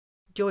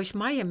Joyce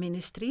Meyer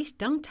Ministries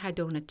dankt haar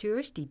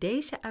donateurs die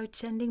deze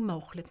uitzending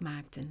mogelijk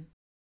maakten.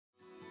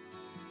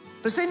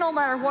 But see, no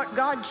matter what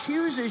God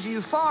chooses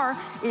you for,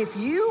 if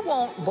you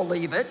won't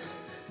believe it,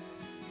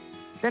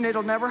 then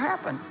it'll never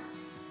happen.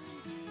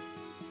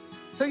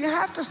 So you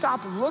have to stop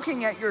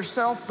looking at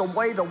yourself the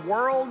way the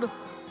world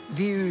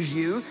views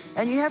you,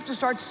 and you have to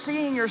start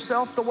seeing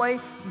yourself the way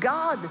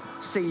God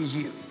sees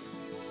you.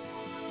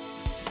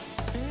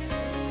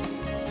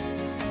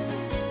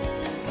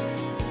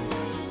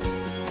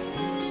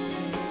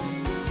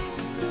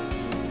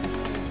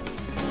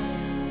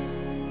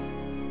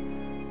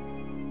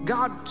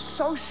 God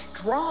so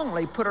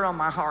strongly put it on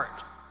my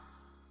heart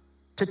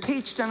to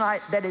teach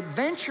tonight that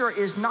adventure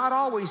is not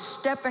always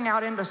stepping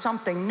out into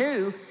something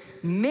new.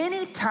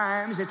 Many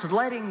times it's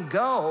letting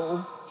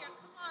go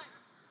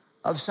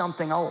of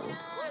something old.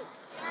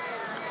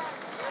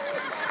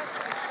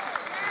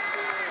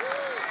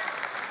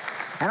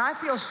 And I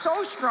feel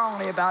so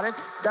strongly about it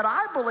that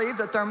I believe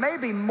that there may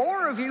be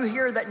more of you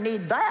here that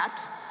need that.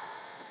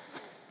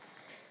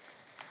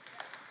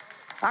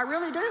 I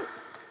really do.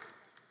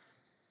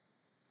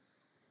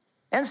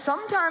 And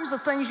sometimes the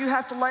things you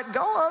have to let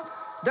go of,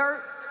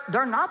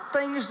 they're not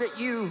things that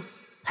you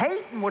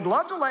hate and would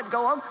love to let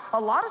go of. A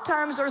lot of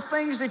times they're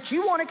things that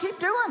you want to keep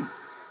doing.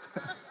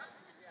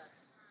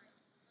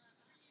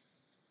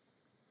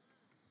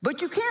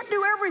 But you can't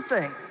do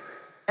everything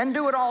and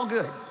do it all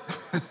good.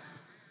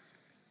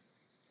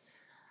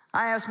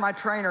 I asked my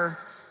trainer,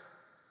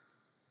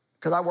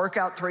 because I work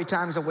out 3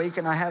 times a week,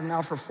 and I have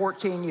now for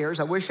 14 years.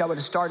 I wish I would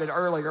have started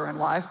earlier in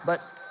life, but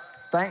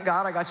thank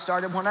God I got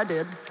started when I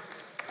did.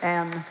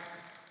 And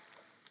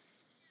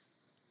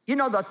you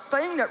know, the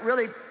thing that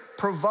really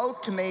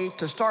provoked me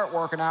to start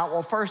working out,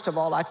 well, first of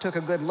all, I took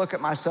a good look at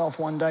myself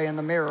one day in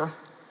the mirror.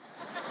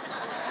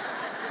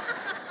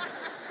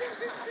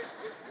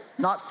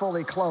 Not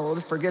fully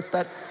clothed, forget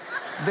that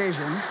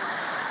vision.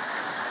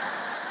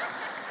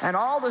 And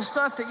all the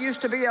stuff that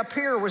used to be up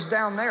here was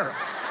down there.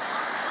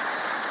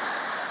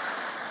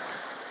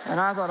 And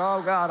I thought,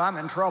 oh God, I'm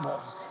in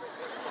trouble.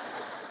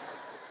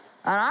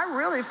 And I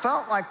really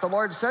felt like the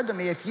Lord said to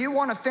me, if you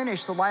want to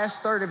finish the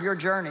last third of your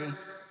journey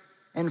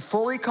and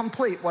fully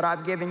complete what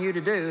I've given you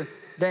to do,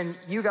 then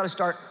you got to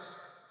start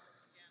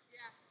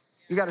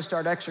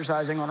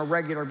exercising on a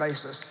regular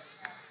basis.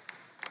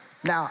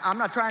 Now, I'm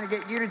not trying to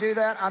get you to do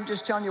that. I'm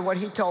just telling you what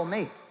he told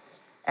me.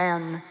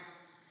 And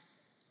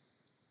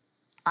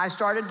I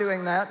started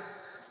doing that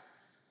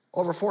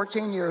over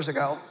 14 years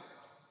ago.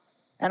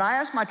 And I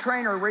asked my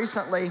trainer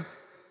recently,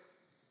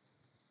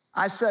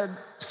 I said,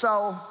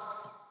 so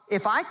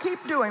if I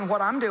keep doing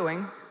what I'm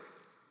doing,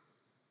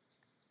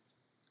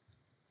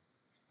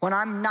 when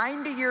I'm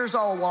 90 years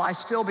old, will I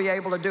still be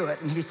able to do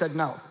it? And he said,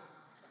 no.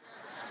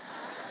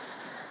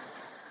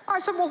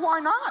 I said, well, why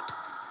not?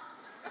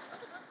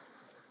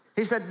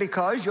 He said,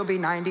 because you'll be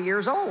 90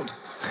 years old.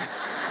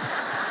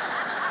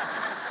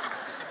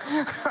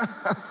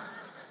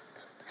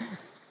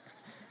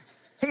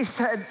 He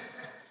said,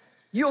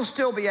 you'll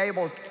still be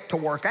able to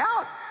work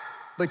out,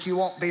 but you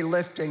won't be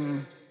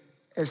lifting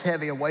as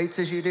heavy a weights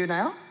as you do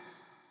now.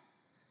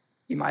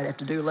 You might have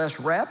to do less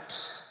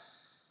reps.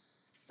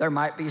 There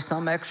might be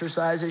some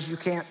exercises you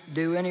can't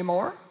do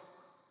anymore.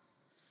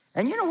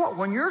 And you know what?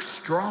 When you're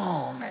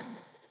strong and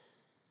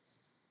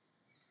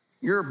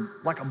you're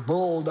like a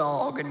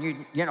bulldog, and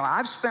you know,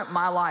 I've spent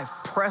my life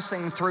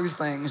pressing through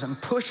things and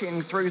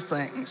pushing through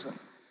things, and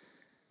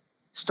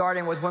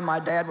starting with when my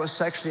dad was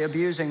sexually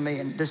abusing me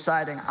and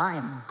deciding I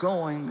am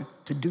going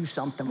to do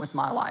something with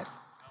my life.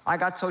 I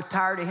got so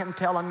tired of him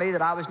telling me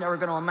that I was never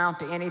going to amount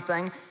to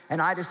anything,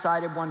 and I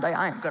decided one day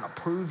I am going to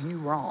prove you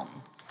wrong.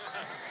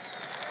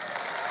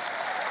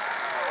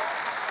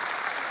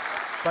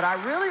 But I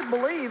really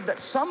believe that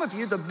some of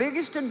you, the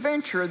biggest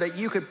adventure that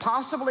you could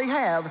possibly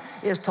have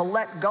is to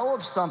let go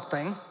of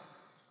something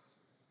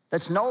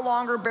that's no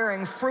longer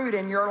bearing fruit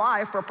in your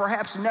life, or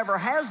perhaps never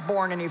has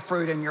borne any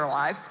fruit in your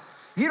life.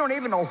 You don't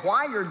even know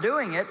why you're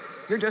doing it.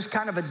 You're just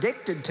kind of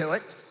addicted to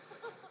it.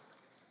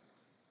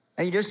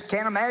 And you just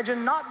can't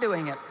imagine not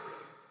doing it.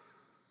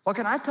 Well,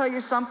 can I tell you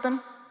something?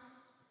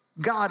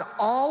 God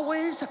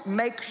always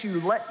makes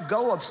you let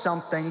go of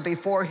something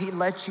before he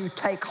lets you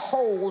take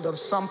hold of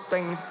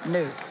something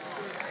new.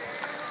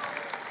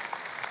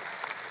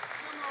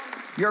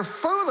 You're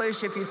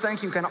foolish if you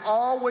think you can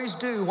always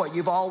do what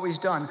you've always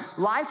done.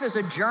 Life is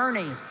a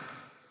journey.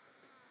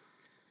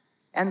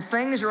 And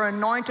things are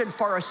anointed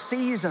for a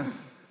season.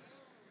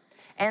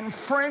 And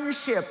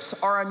friendships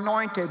are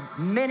anointed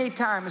many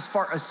times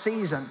for a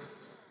season.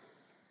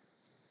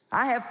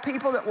 I have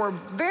people that were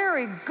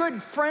very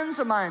good friends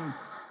of mine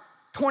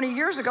 20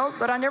 years ago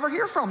that I never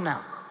hear from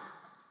now.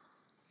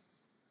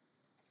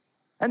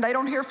 And they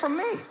don't hear from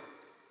me.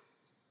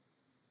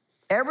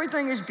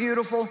 Everything is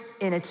beautiful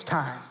in its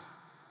time.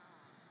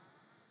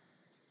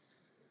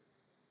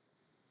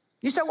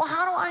 You say, well,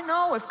 how do I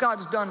know if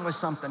God's done with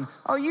something?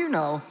 Oh, you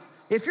know.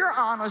 If you're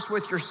honest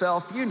with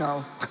yourself, you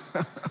know.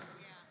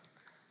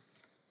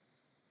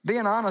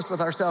 Being honest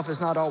with ourselves is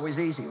not always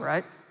easy,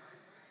 right?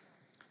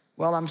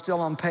 Well, I'm still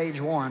on page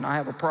 1. I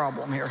have a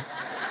problem here.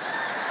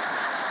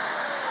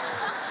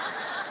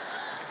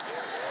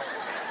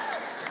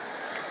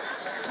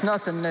 It's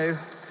nothing new.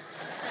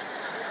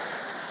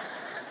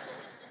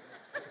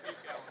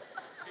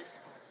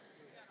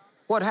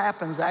 What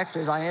happens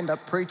actually is I end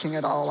up preaching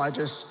it all. I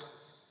just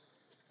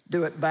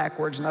do it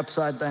backwards and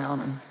upside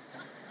down.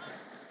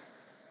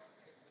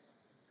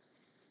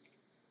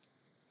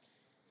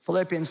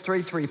 Philippians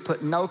 3:3,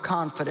 put no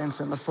confidence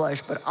in the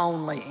flesh, but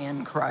only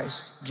in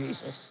Christ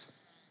Jesus.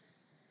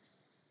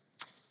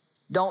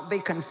 Don't be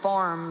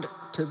conformed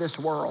to this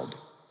world.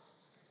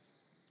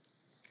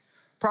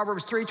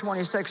 Proverbs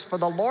 3:26, for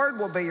the Lord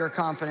will be your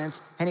confidence,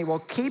 and he will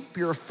keep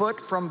your foot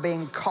from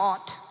being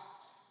caught.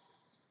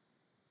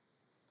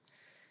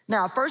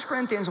 Now, 1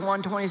 Corinthians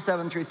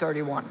 1:27 through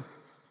 31.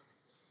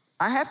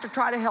 I have to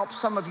try to help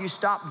some of you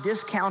stop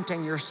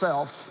discounting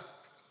yourself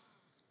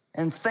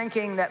and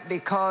thinking that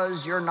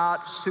because you're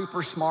not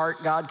super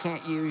smart, God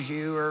can't use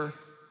you, or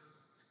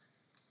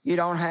you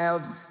don't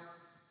have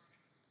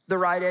the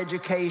right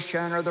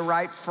education or the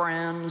right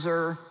friends,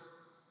 or,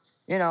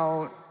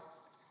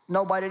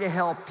 nobody to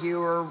help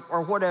you,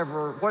 or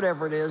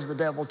whatever it is the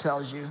devil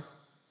tells you.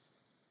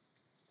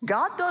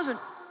 God doesn't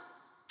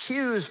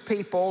choose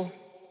people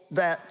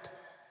that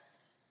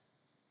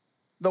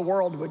the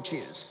world would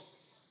choose.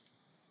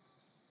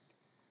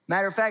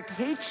 Matter of fact,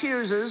 he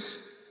chooses,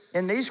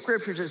 in these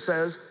scriptures it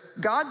says,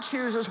 God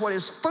chooses what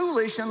is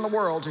foolish in the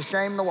world to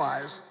shame the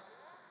wise.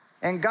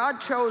 And God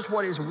chose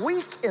what is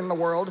weak in the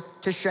world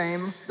to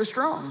shame the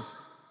strong.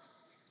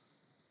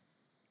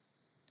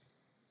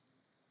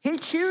 He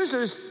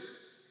chooses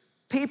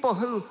people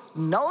who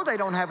know they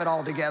don't have it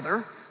all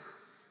together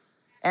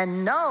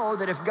and know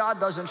that if God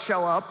doesn't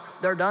show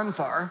up, they're done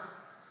for.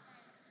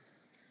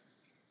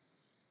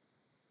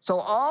 So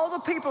all the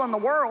people in the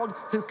world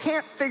who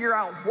can't figure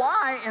out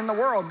why in the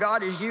world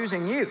God is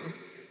using you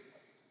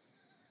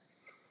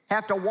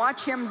have to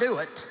watch him do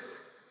it.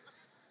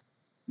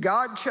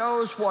 God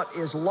chose what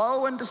is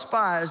low and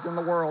despised in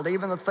the world,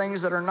 even the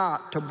things that are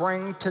not, to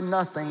bring to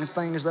nothing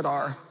things that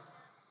are.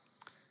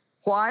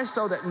 Why?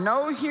 So that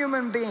no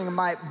human being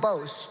might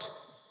boast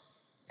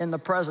in the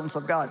presence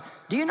of God.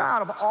 Do you know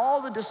out of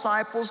all the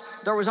disciples,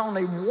 there was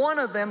only one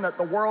of them that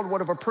the world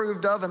would have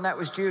approved of, and that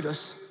was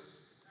Judas.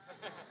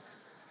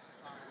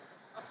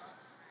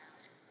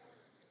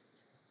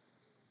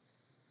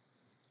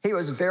 He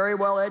was very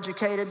well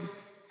educated,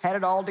 had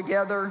it all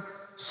together,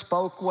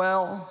 spoke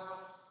well.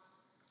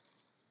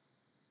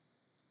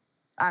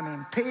 I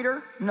mean,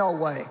 Peter, no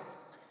way.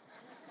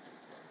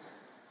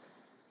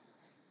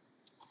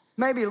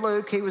 Maybe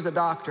Luke, he was a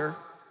doctor.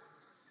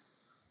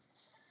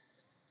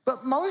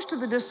 But most of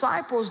the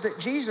disciples that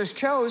Jesus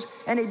chose,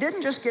 and he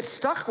didn't just get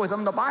stuck with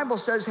them, the Bible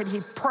says that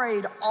he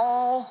prayed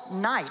all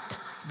night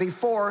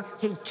before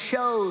he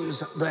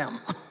chose them.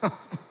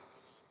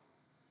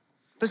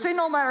 But see,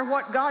 no matter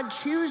what God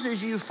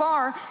chooses you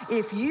for,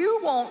 if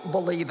you won't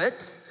believe it,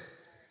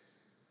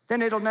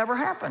 then it'll never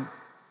happen.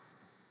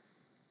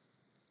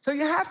 So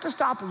you have to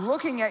stop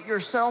looking at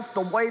yourself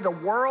the way the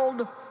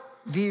world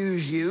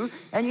views you,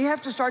 and you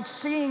have to start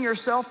seeing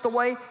yourself the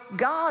way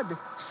God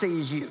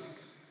sees you.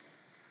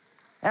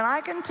 And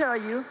I can tell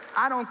you,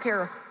 I don't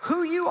care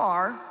who you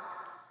are,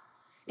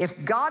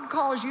 if God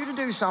calls you to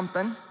do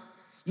something,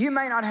 you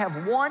may not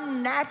have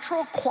one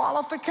natural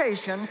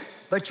qualification,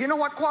 but you know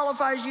what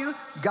qualifies you?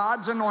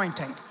 God's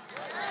anointing.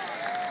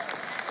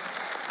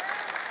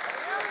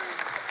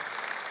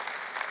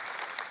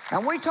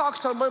 And we talk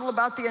so little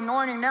about the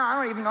anointing now,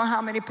 I don't even know how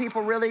many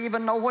people really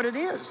even know what it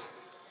is.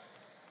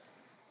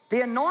 The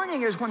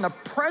anointing is when the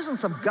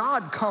presence of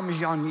God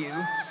comes on you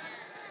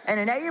and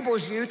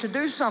enables you to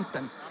do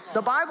something.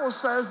 The Bible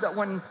says that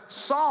when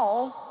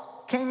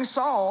King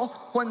Saul,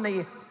 when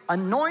the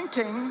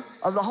anointing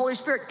of the Holy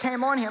Spirit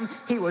came on him,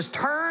 he was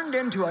turned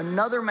into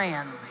another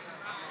man.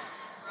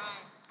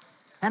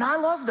 And I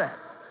love that.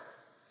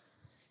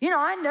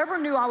 I never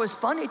knew I was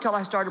funny till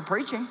I started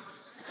preaching.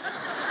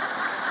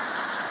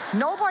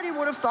 Nobody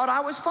would have thought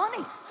I was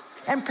funny.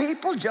 And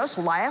people just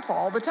laugh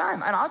all the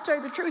time. And I'll tell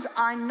you the truth,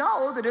 I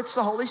know that it's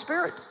the Holy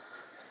Spirit.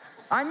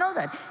 I know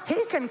that.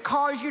 He can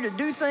cause you to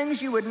do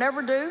things you would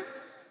never do,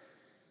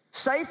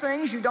 say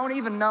things you don't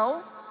even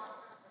know.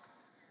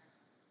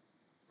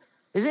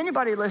 Is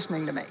anybody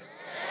listening to me?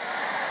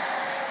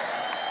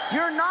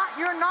 You're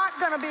not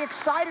going to be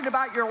excited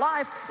about your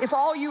life if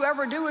all you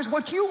ever do is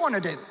what you want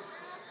to do.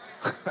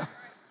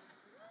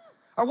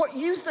 Or what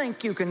you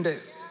think you can do.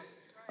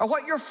 Or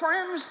what your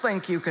friends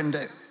think you can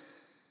do.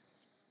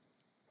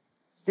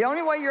 The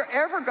only way you're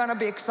ever going to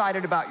be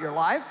excited about your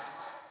life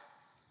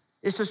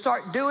is to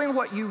start doing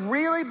what you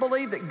really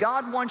believe that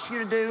God wants you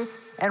to do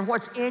and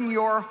what's in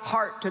your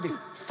heart to do.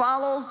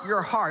 Follow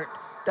your heart.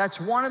 That's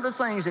one of the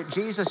things that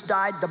Jesus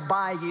died to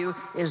buy you,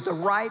 is the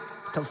right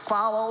to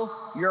follow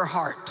your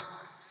heart.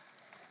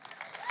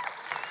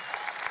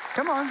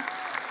 Come on.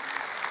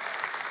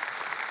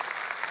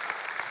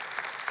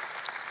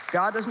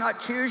 God does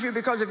not choose you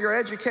because of your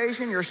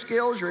education, your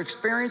skills, your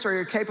experience, or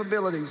your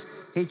capabilities.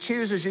 He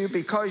chooses you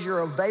because you're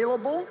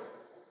available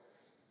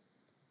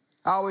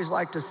I always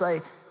like to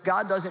say,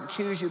 God doesn't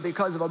choose you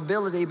because of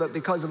ability, but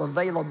because of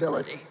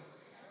availability.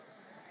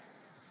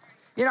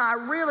 You know,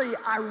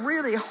 I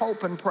really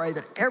hope and pray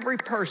that every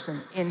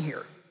person in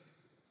here,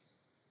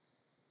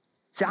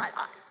 see,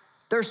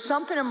 there's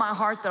something in my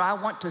heart that I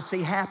want to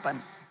see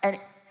happen, and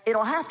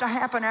it'll have to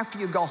happen after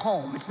you go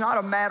home. It's not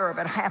a matter of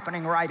it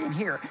happening right in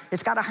here.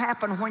 It's got to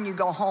happen when you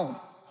go home.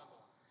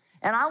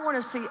 And I want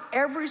to see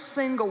every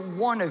single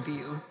one of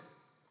you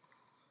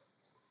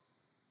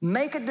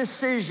make a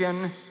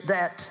decision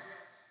that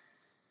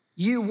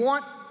you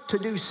want to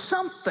do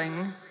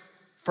something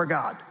for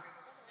God.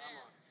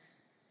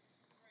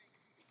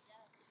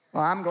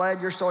 Well, I'm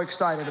glad you're so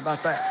excited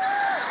about that.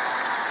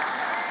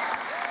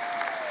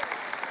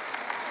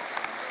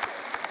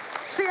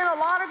 See, and a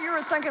lot of you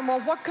are thinking, well,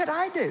 what could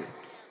I do?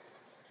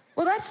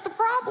 Well, that's the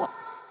problem.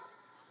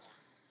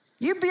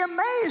 You'd be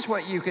amazed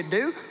what you could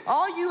do.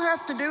 All you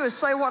have to do is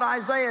say what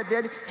Isaiah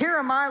did. Here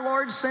am I,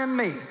 Lord, send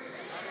me.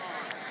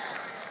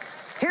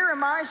 Here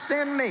am I,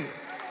 send me.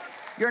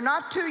 You're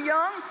not too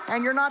young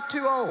and you're not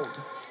too old.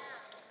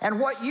 And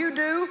what you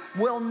do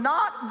will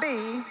not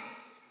be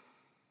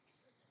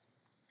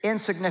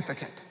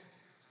insignificant.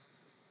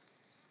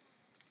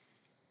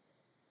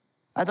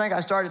 I think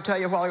I started to tell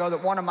you a while ago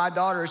that one of my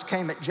daughters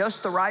came at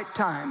just the right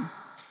time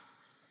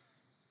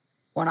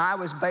when I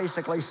was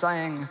basically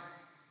saying,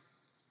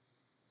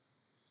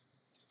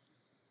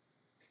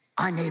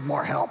 I need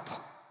more help.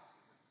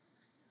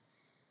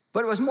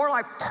 But it was more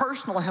like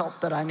personal help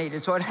that I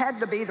needed, so it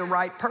had to be the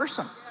right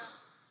person.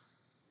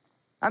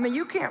 I mean,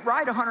 you can't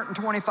write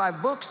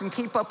 125 books and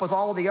keep up with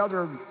all the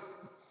other,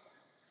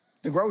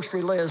 the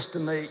grocery list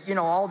and the, you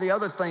know, all the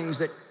other things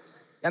that,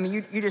 I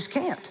mean, you just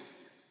can't.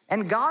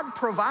 And God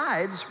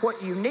provides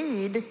what you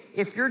need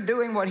if you're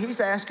doing what he's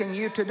asking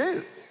you to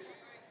do.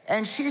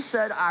 And she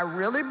said, I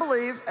really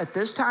believe at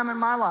this time in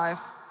my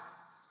life,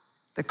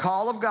 the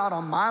call of God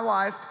on my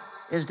life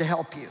is to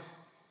help you.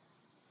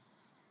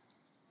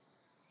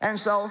 And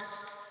so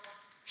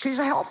she's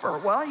a helper.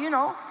 Well, you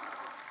know,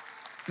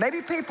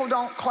 maybe people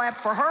don't clap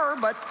for her,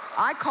 but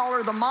I call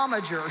her the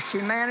momager. She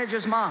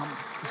manages mom.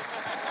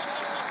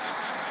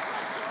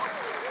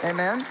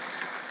 Amen.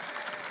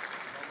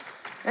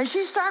 And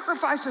she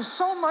sacrifices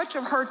so much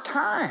of her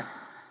time.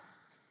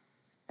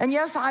 And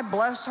yes, I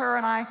bless her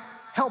and I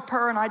help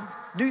her and I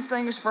do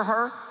things for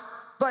her,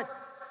 but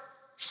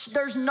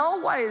there's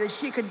no way that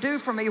she could do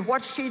for me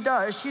what she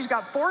does. She's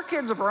got 4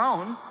 kids of her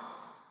own.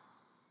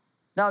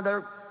 Now,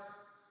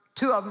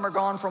 2 of them are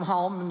gone from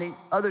home, and the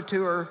other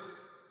 2 are,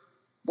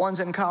 one's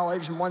in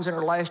college and one's in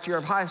her last year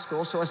of high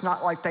school, so it's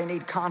not like they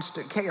need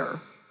constant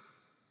care.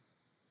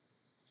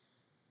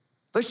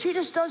 But she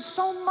just does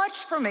so much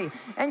for me.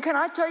 And can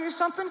I tell you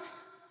something?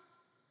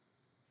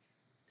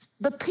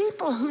 The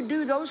people who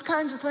do those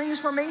kinds of things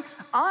for me,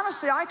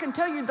 honestly, I can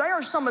tell you they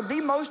are some of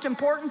the most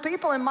important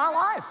people in my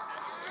life.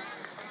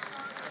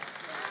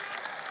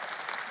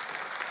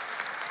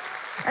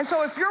 And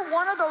so if you're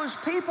one of those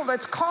people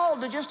that's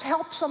called to just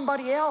help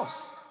somebody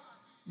else,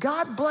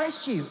 God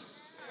bless you.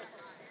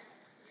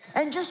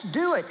 And just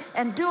do it,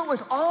 and do it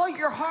with all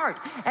your heart.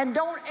 And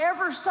don't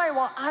ever say,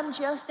 well, I'm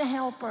just a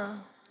helper.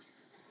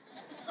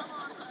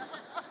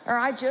 Or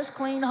I just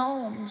clean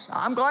homes.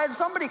 I'm glad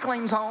somebody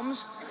cleans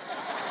homes.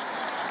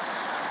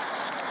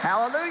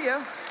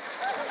 Hallelujah.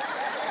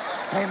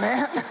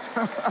 Amen.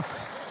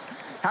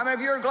 How many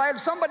of you are glad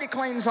somebody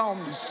cleans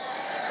homes?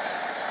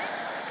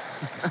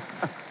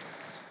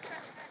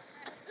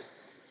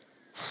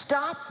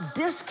 Stop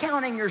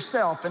discounting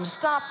yourself and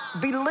stop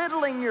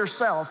belittling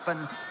yourself.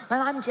 And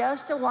I'm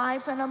just a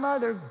wife and a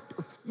mother.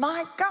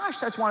 My gosh,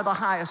 that's one of the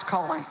highest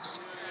callings.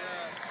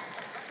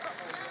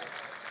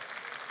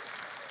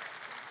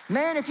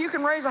 Man, if you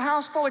can raise a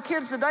house full of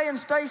kids today and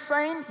stay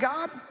sane,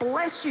 God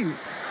bless you.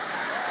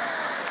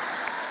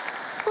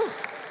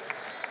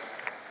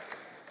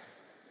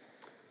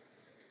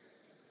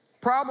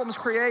 Problems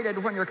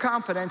created when your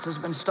confidence has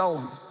been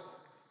stolen.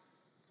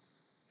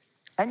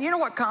 And you know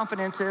what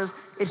confidence is?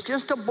 It's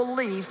just a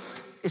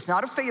belief. It's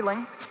not a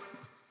feeling.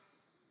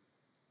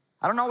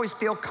 I don't always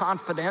feel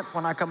confident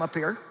when I come up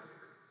here.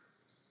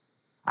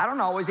 I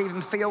don't always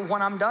even feel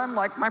when I'm done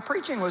like my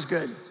preaching was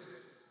good.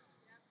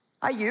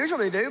 I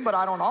usually do, but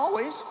I don't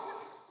always.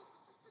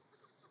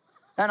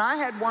 And I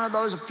had one of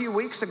those a few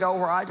weeks ago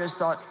where I just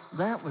thought,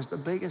 that was the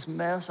biggest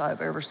mess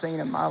I've ever seen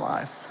in my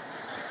life.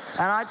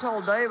 And I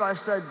told Dave, I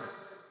said,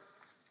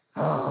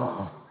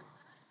 oh,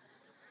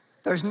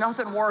 there's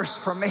nothing worse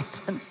for me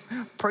than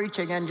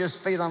preaching and just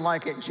feeling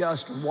like it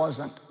just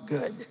wasn't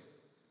good.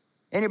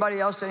 Anybody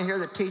else in here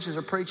that teaches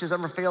or preaches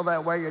ever feel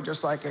that way? You're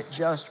just like, it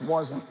just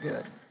wasn't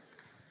good.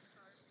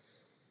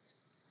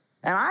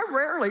 And I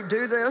rarely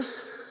do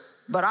this,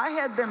 but I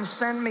had them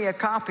send me a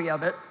copy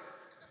of it,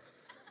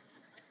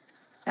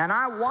 and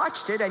I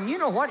watched it, and you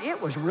know what?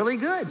 It was really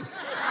good.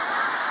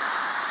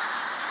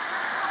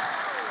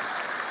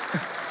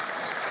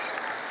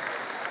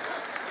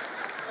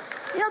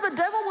 You know, the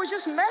devil was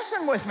just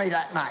messing with me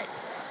that night.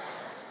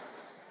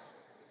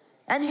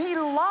 And he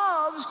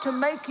loves to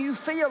make you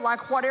feel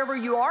like whatever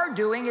you are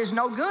doing is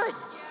no good.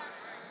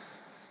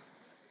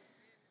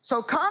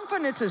 So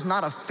confidence is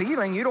not a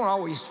feeling. You don't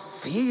always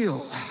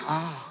feel,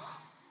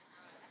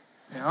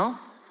 you know?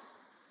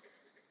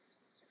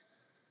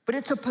 But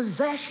it's a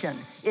possession.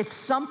 It's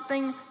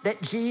something that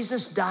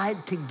Jesus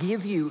died to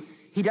give you.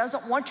 He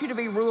doesn't want you to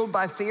be ruled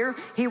by fear.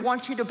 He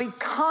wants you to be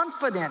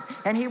confident,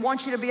 and he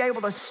wants you to be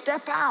able to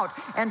step out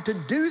and to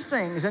do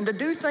things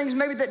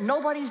maybe that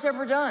nobody's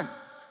ever done.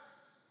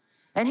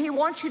 And he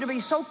wants you to be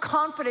so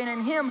confident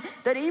in him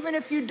that even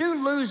if you do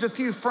lose a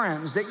few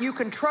friends, that you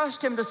can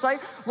trust him to say,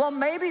 well,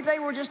 maybe they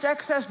were just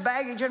excess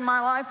baggage in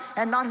my life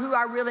and not who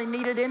I really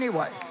needed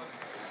anyway.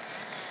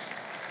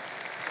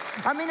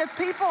 I mean, if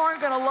people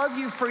aren't going to love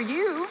you for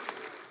you,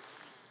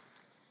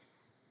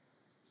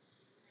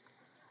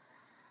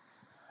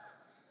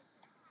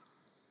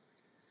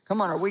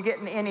 come on, are we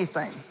getting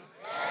anything?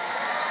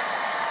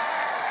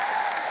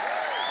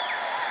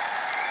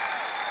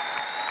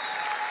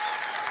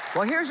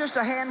 Well, here's just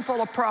a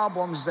handful of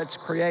problems that's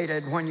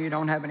created when you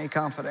don't have any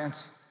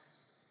confidence.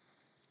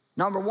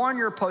 Number one,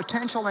 your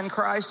potential in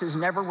Christ is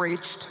never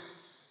reached.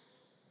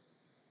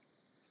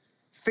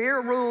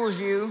 Fear rules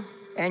you,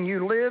 and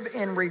you live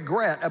in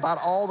regret about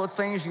all the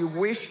things you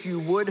wish you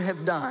would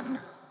have done,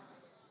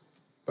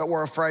 but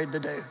were afraid to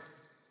do.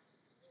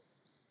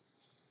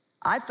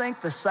 I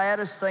think the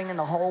saddest thing in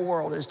the whole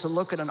world is to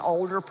look at an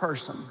older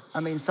person.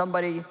 I mean,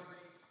 somebody,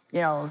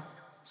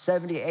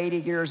 70, 80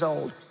 years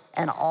old,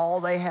 and all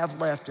they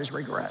have left is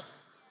regret.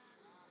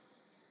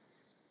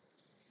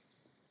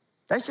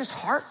 That's just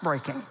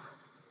heartbreaking.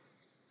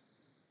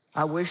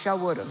 I wish I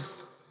would have.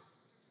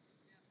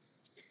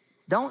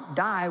 Don't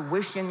die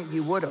wishing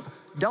you would have.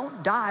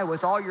 Don't die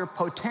with all your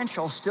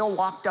potential still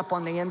locked up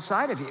on the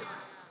inside of you.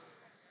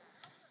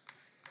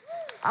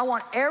 I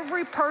want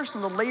every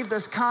person to leave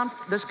this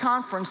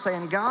conference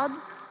saying, God,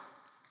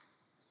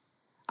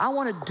 I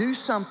want to do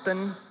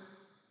something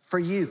for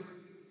you.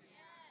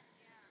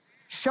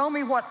 Show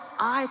me what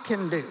I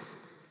can do.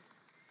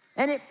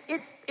 And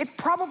it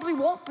probably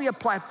won't be a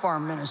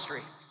platform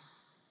ministry.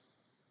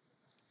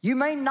 You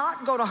may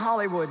not go to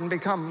Hollywood and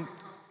become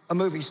a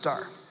movie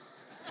star.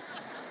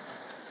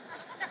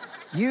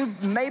 You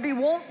maybe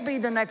won't be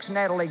the next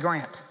Natalie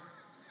Grant.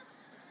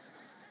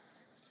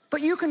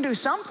 But you can do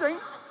something.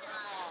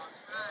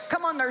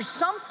 Come on, there's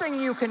something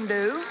you can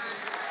do.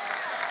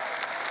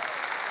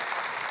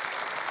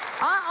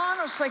 I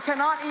honestly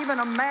cannot even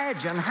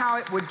imagine how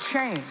it would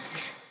change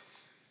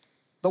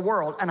the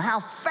world and how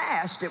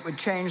fast it would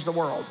change the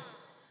world.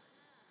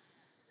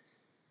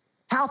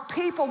 How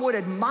people would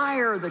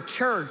admire the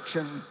church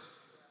and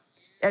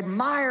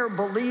admire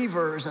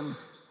believers, and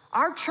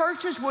our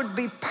churches would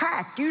be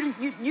packed.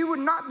 You would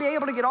not be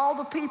able to get all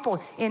the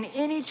people in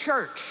any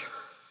church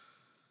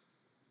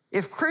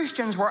if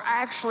Christians were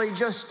actually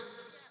just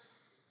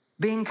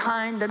being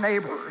kind to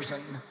neighbors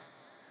and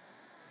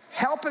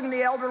helping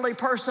the elderly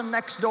person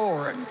next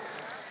door and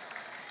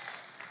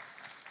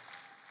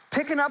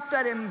picking up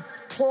that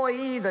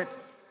employee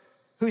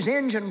whose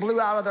engine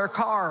blew out of their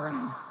car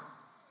and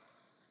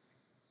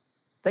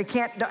they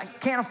can't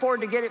afford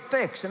to get it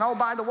fixed. And oh,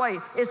 by the way,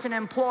 it's an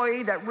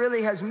employee that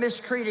really has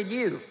mistreated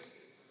you.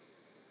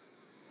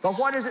 But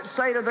what does it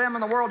say to them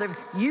in the world if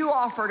you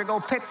offer to go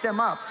pick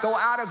them up, go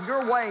out of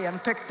your way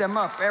and pick them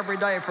up every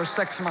day for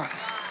 6 months?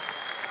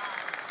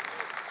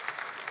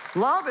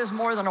 Love is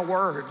more than a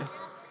word.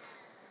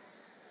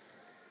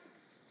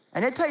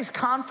 And it takes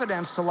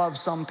confidence to love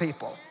some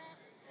people.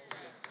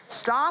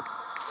 Stop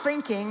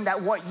thinking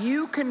that what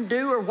you can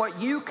do or what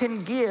you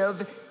can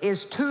give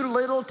is too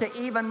little to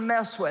even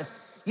mess with.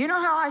 You know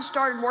how I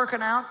started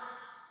working out?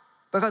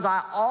 Because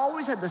I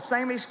always had the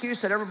same excuse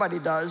that everybody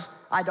does: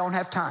 I don't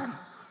have time.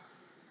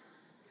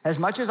 As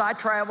much as I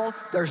travel,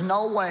 there's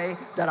no way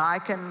that I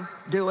can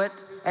do it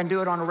and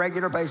do it on a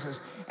regular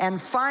basis.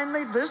 And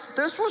finally,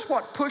 this was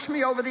what pushed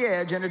me over the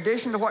edge. In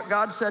addition to what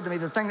God said to me,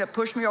 the thing that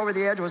pushed me over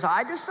the edge was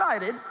I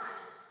decided,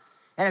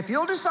 and if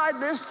you'll decide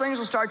this, things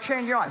will start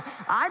changing your life.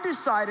 I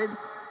decided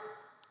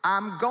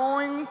I'm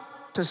going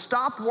to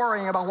stop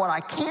worrying about what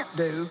I can't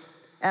do,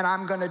 and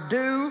I'm going to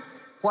do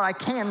what I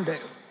can do.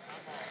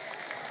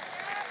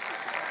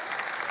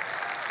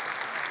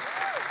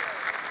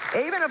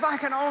 Even if I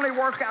can only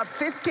work out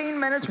 15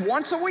 minutes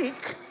once a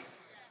week,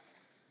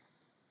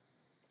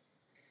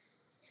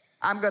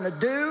 I'm going to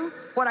do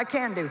what I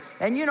can do.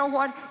 And you know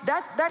what?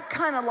 That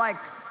kind of like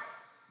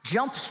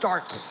jump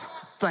starts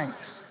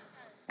things.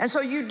 And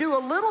so you do a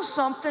little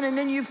something, and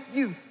then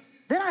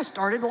then I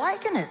started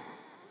liking it.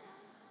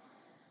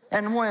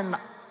 And when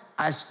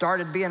I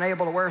started being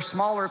able to wear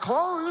smaller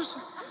clothes,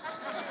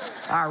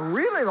 I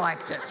really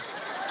liked it.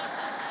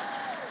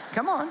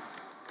 Come on.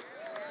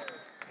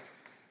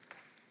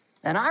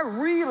 And I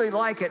really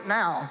like it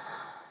now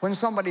when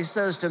somebody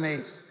says to me,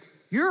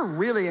 "You're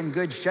really in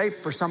good shape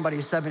for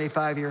somebody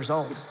 75 years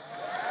old."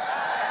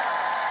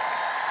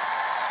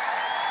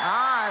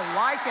 I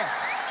like it.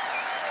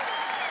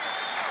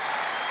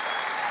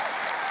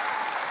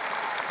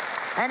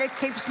 And it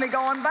keeps me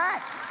going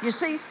back. You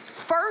see,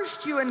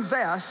 first you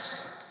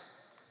invest.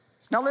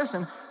 Now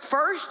listen,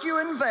 first you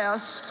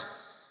invest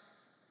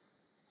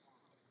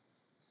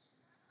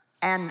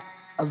And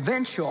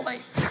eventually,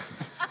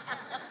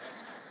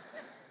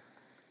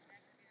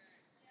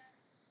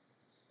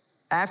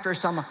 after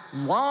some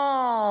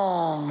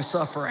long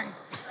suffering,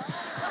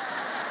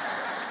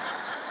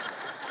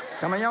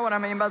 come on, you know what I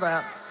mean by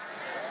that?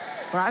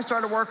 When I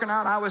started working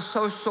out, I was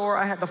so sore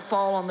I had to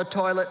fall on the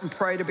toilet and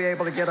pray to be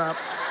able to get up.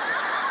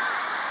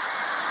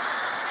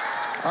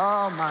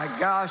 Oh my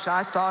gosh,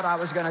 I thought I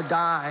was gonna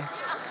die.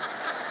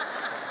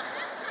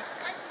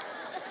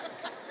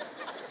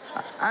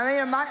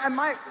 I mean,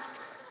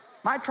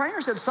 my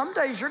trainer said, some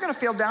days you're gonna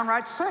feel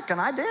downright sick,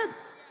 and I did.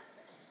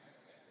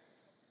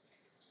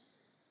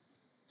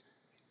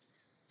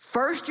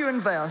 First you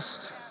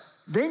invest,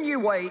 then you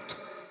wait,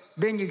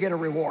 then you get a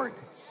reward.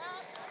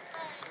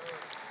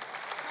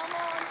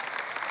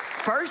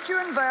 First you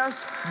invest,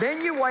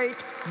 then you wait,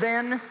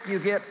 then you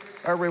get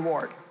a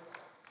reward.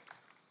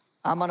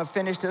 I'm gonna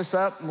finish this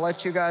up and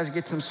let you guys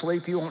get some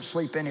sleep. You won't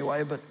sleep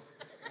anyway, but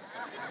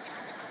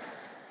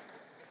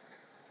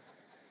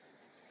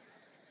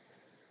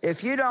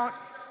if you don't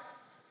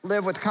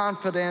live with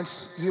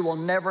confidence, you will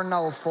never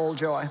know full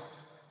joy.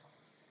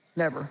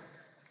 Never.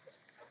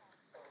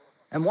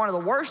 And one of the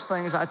worst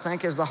things, I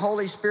think, is the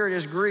Holy Spirit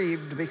is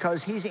grieved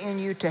because he's in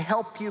you to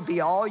help you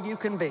be all you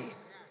can be.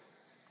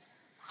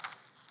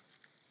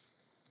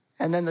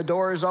 And then the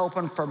door is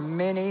open for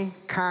many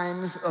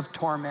kinds of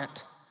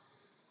torment.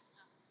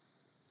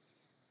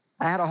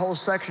 I had a whole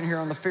section here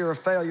on the fear of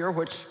failure,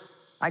 which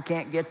I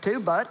can't get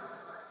to, but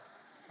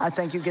I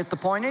think you get the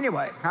point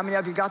anyway. How many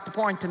of you got the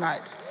point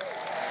tonight?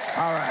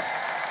 All right.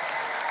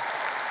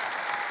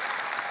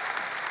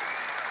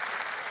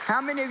 How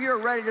many of you are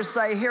ready to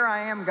say, here I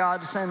am,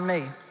 God, send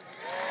me?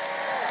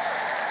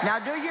 Now,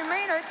 do you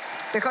mean it?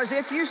 Because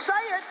if you say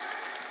it,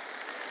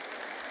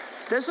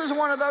 this is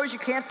one of those you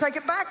can't take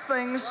it back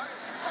things.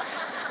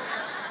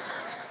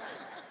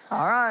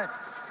 All right.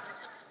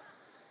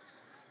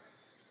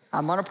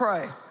 I'm gonna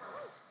pray.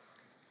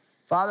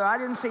 Father, I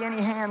didn't see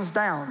any hands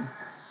down.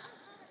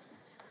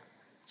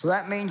 So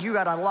that means you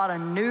got a lot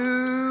of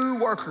new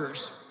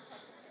workers.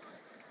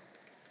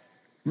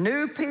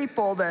 New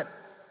people that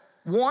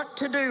want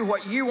to do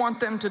what you want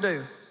them to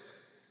do.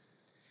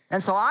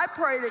 And so I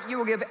pray that you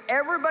will give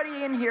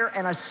everybody in here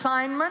an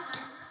assignment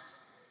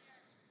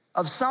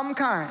of some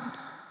kind.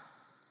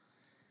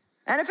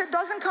 And if it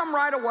doesn't come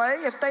right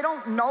away, if they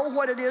don't know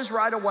what it is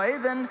right away,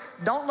 then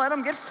don't let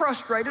them get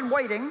frustrated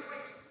waiting.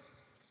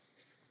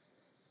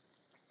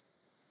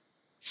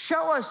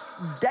 Show us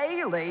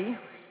daily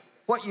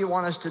what you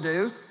want us to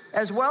do,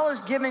 as well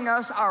as giving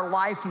us our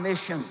life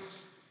mission.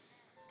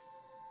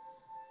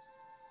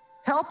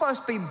 Help us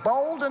be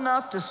bold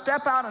enough to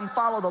step out and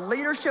follow the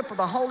leadership of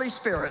the Holy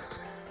Spirit,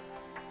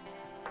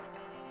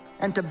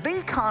 and to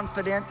be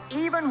confident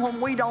even when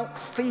we don't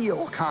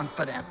feel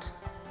confident.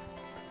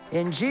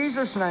 In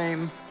Jesus'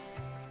 name,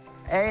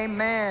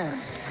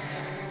 amen.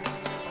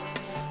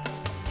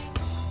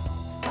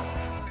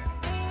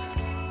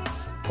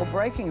 Well,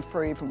 breaking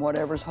free from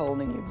whatever's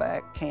holding you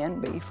back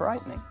can be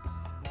frightening.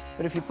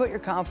 But if you put your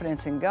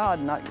confidence in God,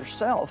 not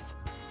yourself,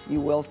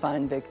 you will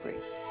find victory.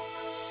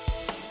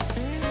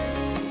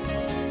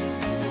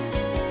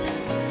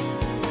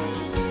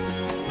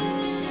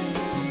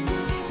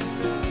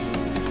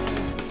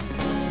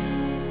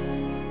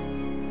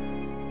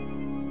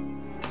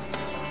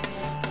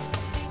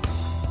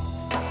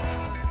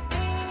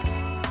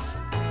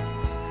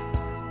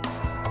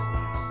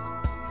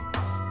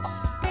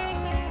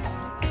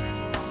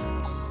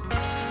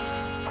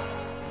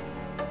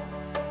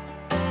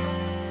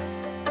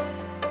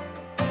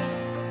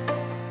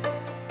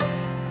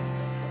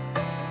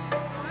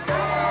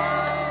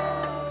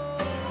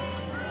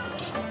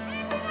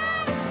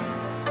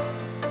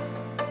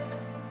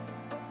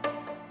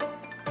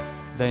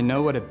 They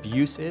know what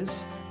abuse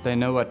is, they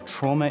know what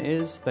trauma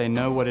is, they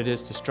know what it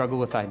is to struggle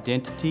with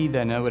identity,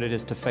 they know what it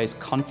is to face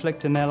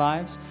conflict in their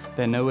lives,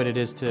 they know what it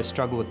is to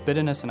struggle with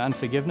bitterness and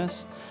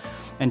unforgiveness.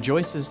 And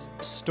Joyce's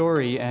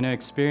story and her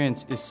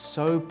experience is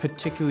so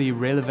particularly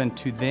relevant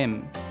to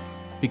them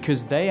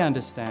because they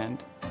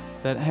understand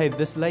that, hey,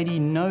 this lady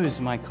knows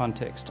my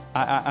context.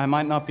 I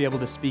might not be able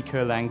to speak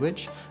her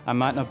language, I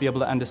might not be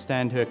able to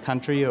understand her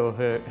country or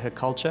her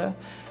culture,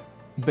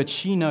 but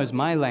she knows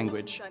my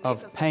language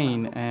of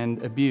pain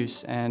and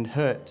abuse and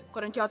hurt.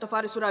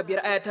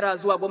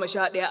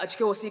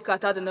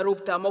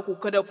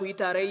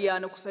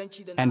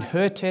 And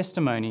her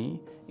testimony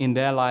in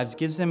their lives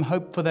gives them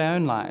hope for their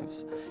own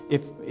lives.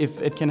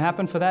 If it can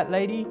happen for that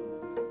lady,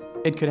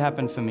 it could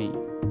happen for me.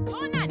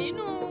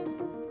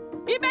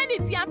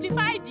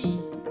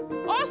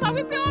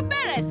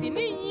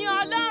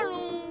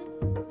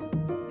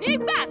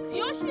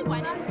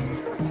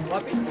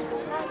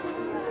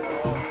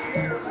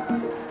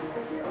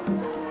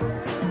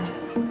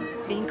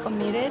 Being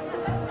committed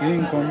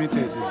Being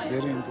committed is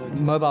very important.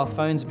 Mobile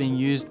phones are being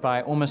used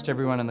by almost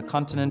everyone on the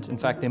continent. In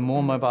fact, there are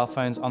more mobile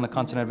phones on the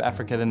continent of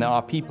Africa than there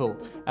are people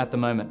at the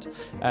moment.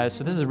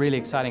 So this is a really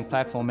exciting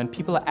platform, and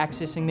people are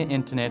accessing the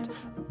internet,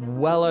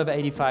 well over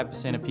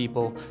 85% of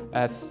people,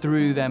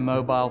 through their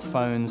mobile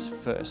phones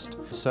first.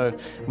 So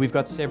we've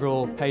got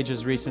several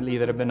pages recently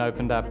that have been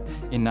opened up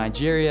in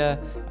Nigeria,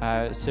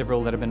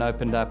 several that have been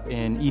opened up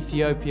in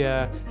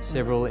Ethiopia,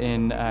 several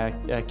in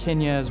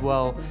Kenya as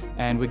well,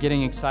 and we're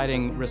getting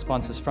exciting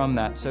responses from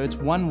that. So it's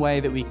one way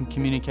that we can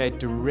communicate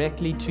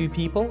directly to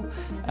people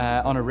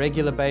on a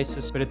regular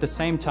basis, but at the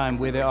same time,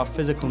 where there are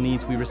physical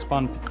needs, we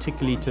respond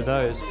particularly to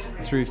those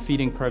through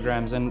feeding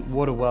programs and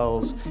water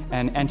wells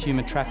and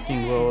anti-human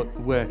trafficking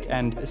work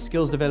and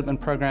skills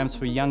development programs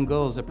for young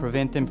girls that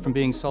prevent them from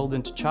being sold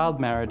into child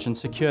marriage and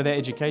secure their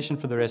education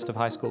for the rest of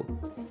high school.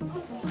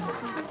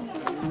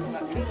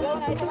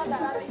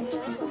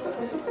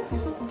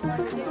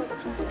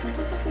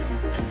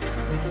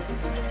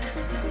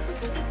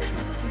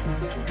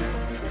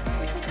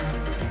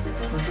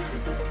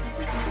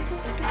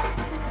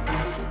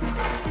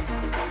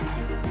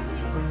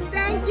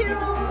 Thank you.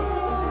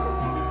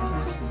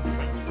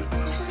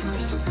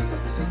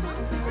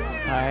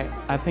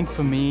 I think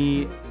for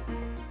me,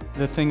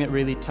 the thing that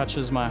really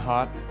touches my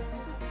heart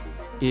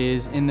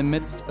is in the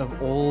midst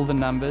of all the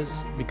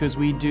numbers, because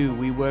we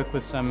work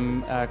with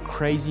some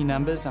crazy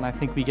numbers, and I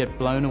think we get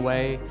blown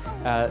away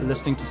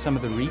listening to some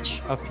of the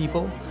reach of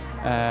people.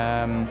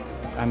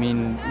 I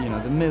mean, you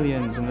know, the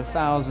millions and the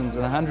thousands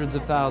and the hundreds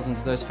of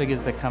thousands, those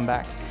figures that come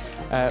back.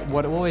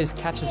 What always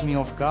catches me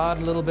off guard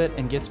a little bit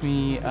and gets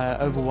me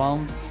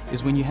overwhelmed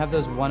is when you have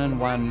those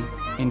one-on-one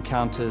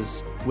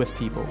encounters with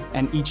people,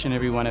 and each and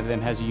every one of them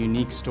has a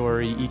unique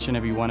story. Each and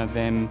every one of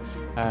them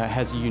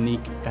has a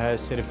unique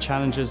set of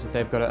challenges that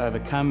they've got to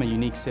overcome, a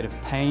unique set of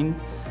pain.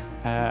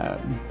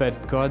 But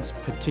God's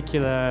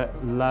particular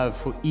love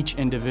for each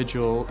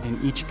individual in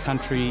each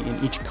country,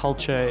 in each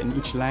culture, in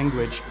each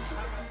language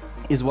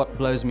is what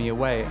blows me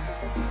away.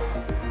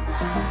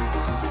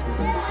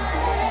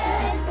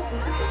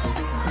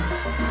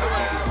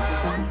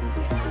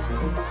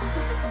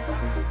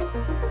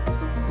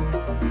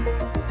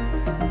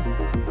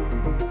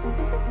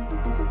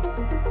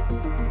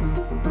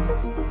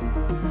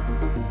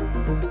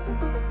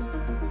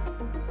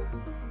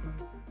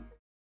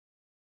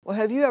 Well,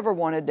 have you ever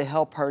wanted to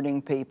help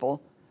hurting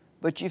people,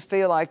 but you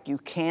feel like you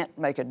can't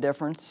make a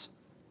difference?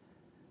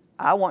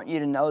 I want you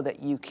to know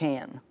that you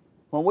can.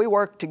 When we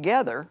work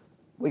together,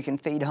 we can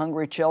feed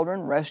hungry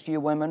children, rescue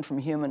women from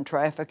human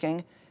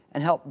trafficking,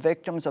 and help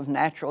victims of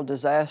natural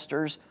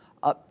disasters.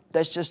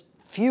 That's just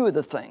few of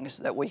the things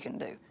that we can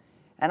do.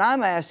 And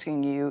I'm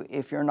asking you,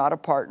 if you're not a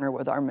partner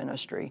with our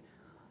ministry,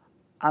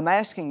 I'm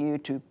asking you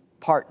to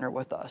partner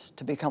with us,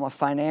 to become a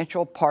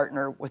financial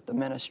partner with the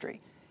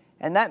ministry.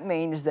 And that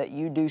means that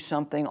you do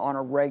something on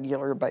a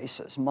regular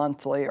basis,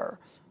 monthly or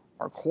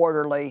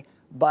quarterly,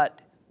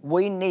 but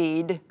we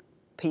need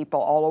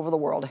people all over the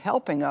world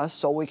helping us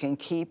so we can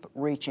keep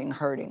reaching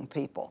hurting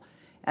people.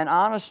 And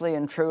honestly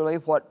and truly,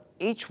 what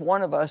each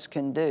one of us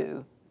can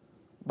do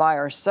by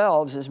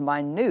ourselves is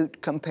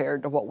minute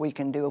compared to what we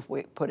can do if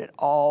we put it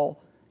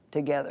all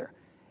together.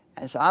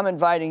 And so I'm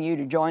inviting you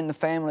to join the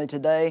family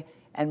today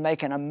and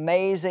make an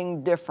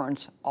amazing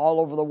difference all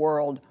over the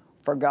world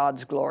for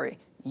God's glory.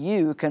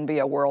 You can be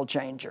a world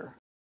changer.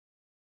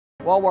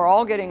 Well, we're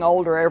all getting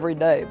older every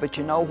day, but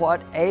you know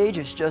what? Age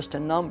is just a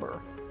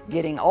number.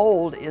 Getting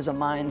old is a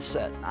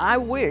mindset. I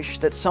wish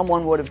that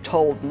someone would have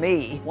told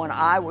me when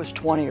I was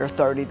 20 or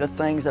 30 the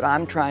things that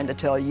I'm trying to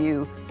tell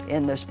you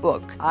in this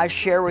book. I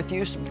share with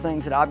you some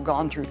things that I've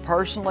gone through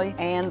personally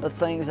and the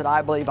things that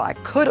I believe I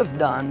could have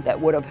done that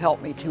would have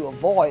helped me to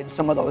avoid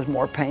some of those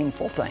more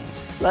painful things.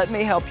 Let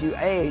me help you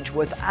age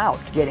without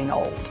getting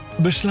old.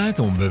 Besluit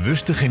om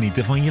bewust te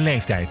genieten van je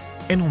leeftijd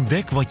en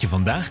ontdek wat je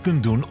vandaag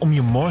kunt doen om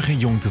je morgen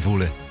jong te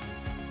voelen.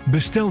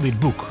 Bestel dit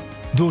boek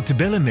door te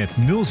bellen met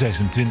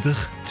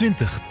 026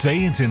 20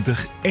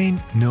 22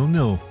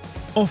 100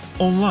 of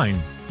online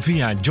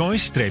via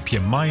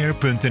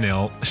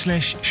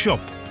joyce-meyer.nl/shop.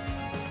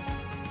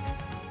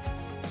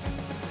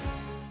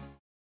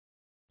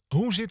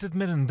 Hoe zit het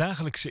met een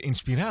dagelijkse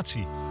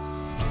inspiratie?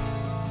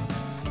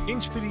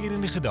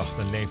 Inspirerende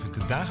gedachten levert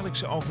de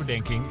dagelijkse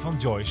overdenking van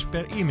Joyce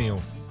per e-mail.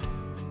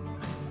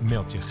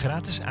 Meld je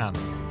gratis aan.